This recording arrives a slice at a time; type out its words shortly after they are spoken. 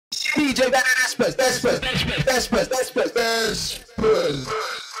DJ Vespers.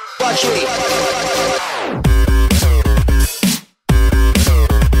 Watch me.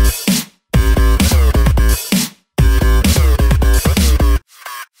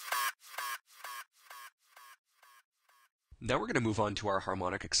 Now we're going to move on to our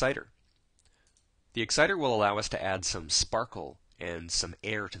harmonic exciter. The exciter will allow us to add some sparkle and some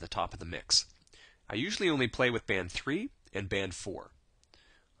air to the top of the mix. I usually only play with band 3 and band 4.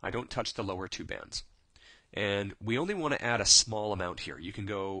 I don't touch the lower two bands. And we only want to add a small amount here. You can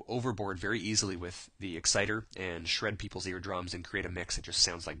go overboard very easily with the exciter and shred people's eardrums and create a mix that just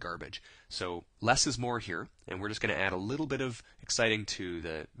sounds like garbage. So less is more here, and we're just going to add a little bit of exciting to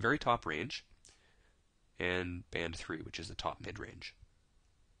the very top range and band 3, which is the top mid-range.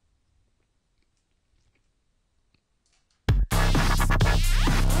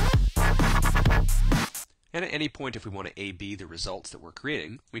 And at any point, if we want to A-B the results that we're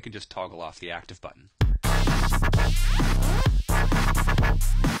creating, we can just toggle off the active button.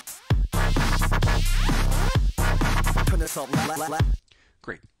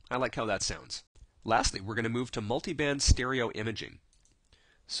 Great. I like how that sounds. Lastly, we're going to move to multiband stereo imaging.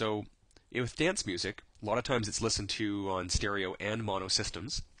 So, with dance music, a lot of times it's listened to on stereo and mono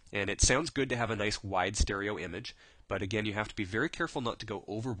systems, and it sounds good to have a nice wide stereo image, but again, you have to be very careful not to go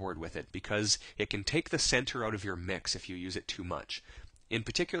overboard with it because it can take the center out of your mix if you use it too much. In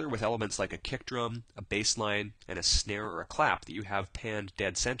particular with elements like a kick drum, a bass line, and a snare or a clap that you have panned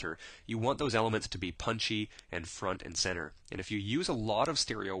dead center, you want those elements to be punchy and front and center. And if you use a lot of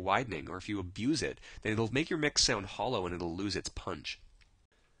stereo widening, or if you abuse it, then it'll make your mix sound hollow and it'll lose its punch.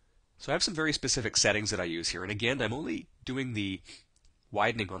 So I have some very specific settings that I use here, and again, I'm only doing the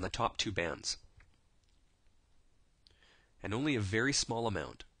widening on the top two bands. And only a very small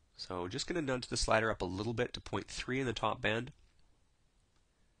amount. So just going to nudge the slider up a little bit to 0.3 in the top band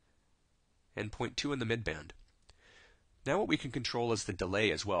and 0.2 in the mid band. Now what we can control is the delay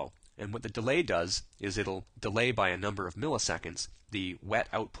as well. And what the delay does is it'll delay by a number of milliseconds the wet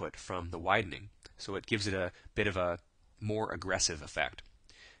output from the widening. So it gives it a bit of a more aggressive effect.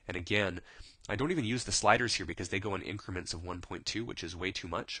 And again, I don't even use the sliders here because they go in increments of 1.2, which is way too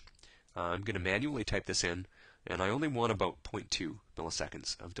much. I'm going to manually type this in, and I only want about 0.2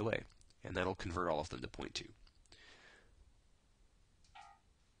 milliseconds of delay, and that'll convert all of them to 0.2.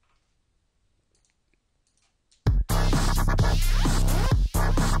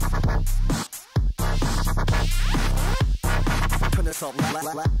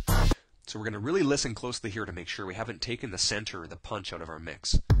 So we're going to really listen closely here to make sure we haven't taken the center or the punch out of our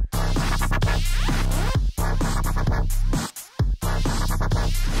mix.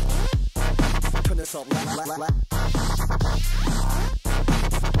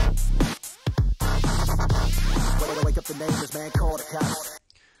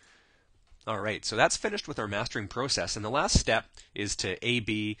 Alright, so that's finished with our mastering process, and the last step is to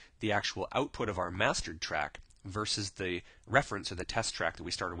A-B the actual output of our mastered track versus the reference or the test track that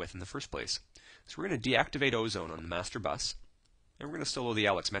we started with in the first place. So we're going to deactivate Ozone on the master bus, and we're going to solo the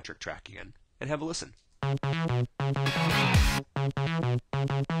Alex metric track again, and have a listen.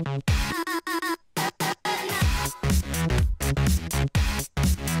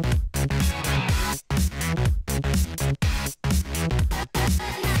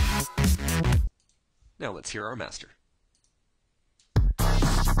 Now let's hear our master.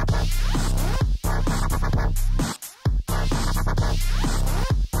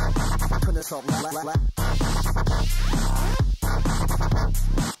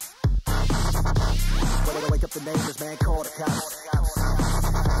 Wake up the neighbors, man, call the cops.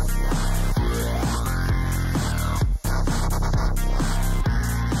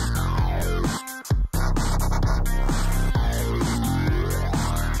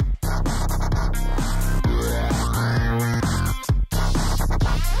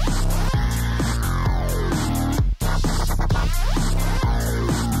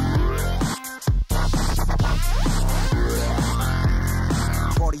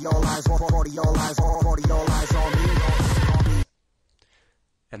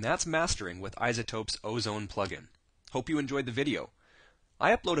 And that's mastering with iZotope's Ozone plugin. Hope you enjoyed the video.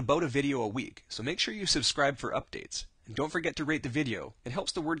 I upload about a video a week, so make sure you subscribe for updates. And don't forget to rate the video, it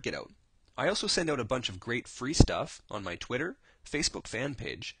helps the word get out. I also send out a bunch of great free stuff on my Twitter, Facebook fan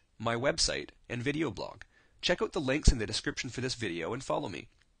page, my website, and video blog. Check out the links in the description for this video and follow me.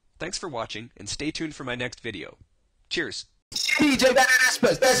 Thanks for watching, and stay tuned for my next video. Cheers! DJ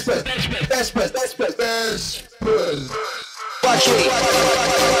Vespers. Watch me.